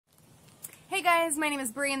Hey guys, my name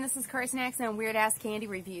is Bree and this is Car Snacks and Weird Ass Candy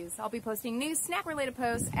Reviews. I'll be posting new snack related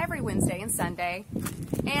posts every Wednesday and Sunday.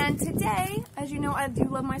 And today, as you know, I do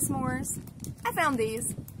love my s'mores. I found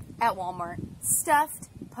these at Walmart. Stuffed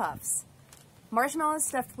puffs. Marshmallows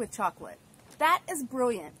stuffed with chocolate. That is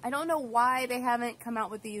brilliant. I don't know why they haven't come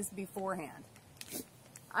out with these beforehand.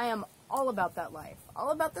 I am all about that life.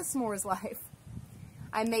 All about the s'mores life.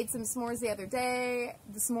 I made some s'mores the other day.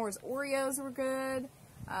 The s'mores Oreos were good.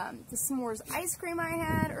 The s'mores ice cream I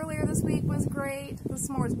had earlier this week was great. The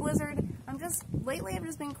s'mores blizzard. Lately I've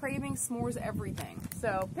just been craving s'mores everything.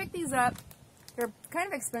 So pick these up. They're kind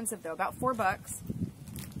of expensive though, about $4.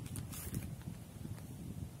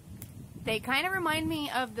 They kind of remind me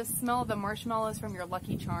of the smell of the marshmallows from your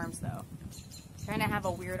Lucky Charms though. Kind of have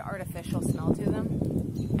a weird artificial smell to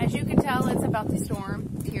them. As you can tell, it's about to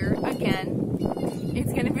storm here again.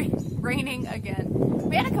 It's going to be raining again.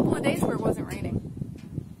 We had a couple of days where it wasn't raining.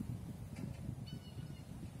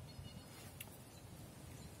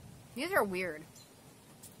 These are weird.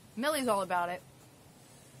 Millie's all about it.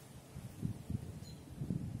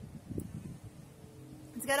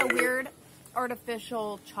 It's got a weird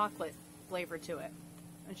artificial chocolate flavor to it,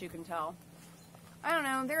 as you can tell. I don't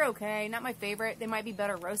know, they're okay. Not my favorite. They might be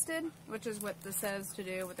better roasted, which is what this says to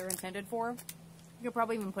do, what they're intended for. You could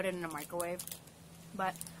probably even put it in a microwave.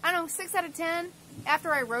 But, I don't know, 6 out of 10.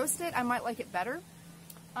 After I roast it, I might like it better.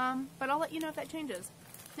 But I'll let you know if that changes.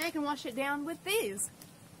 Now I can wash it down with these.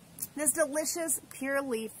 This delicious Pure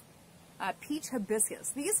Leaf Peach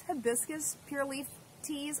Hibiscus. These Hibiscus Pure Leaf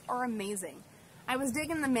teas are amazing. I was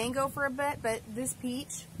digging the mango for a bit, but this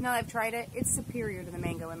peach, now that I've tried it, it's superior to the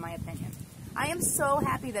mango in my opinion. I am so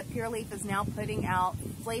happy that Pure Leaf is now putting out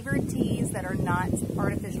flavored teas that are not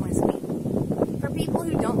artificially sweet. For people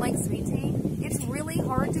who don't like sweet tea, it's really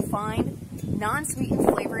hard to find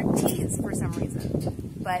non-sweetened flavored teas for some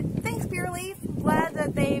reason. But thanks Pure Leaf, glad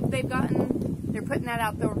that they're putting that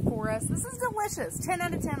out there for us. This is delicious, 10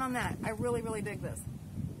 out of 10 on that. I really, really dig this.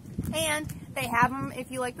 And they have them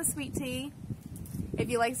if you like the sweet tea. If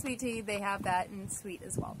you like sweet tea, they have that in sweet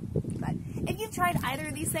as well. But if you've tried either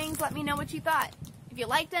of these things, let me know what you thought. If you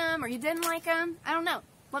liked them or you didn't like them, I don't know.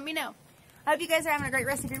 Let me know. I hope you guys are having a great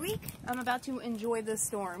rest of your week. I'm about to enjoy this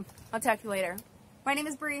storm. I'll talk to you later. My name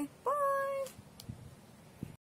is Bree. Bye.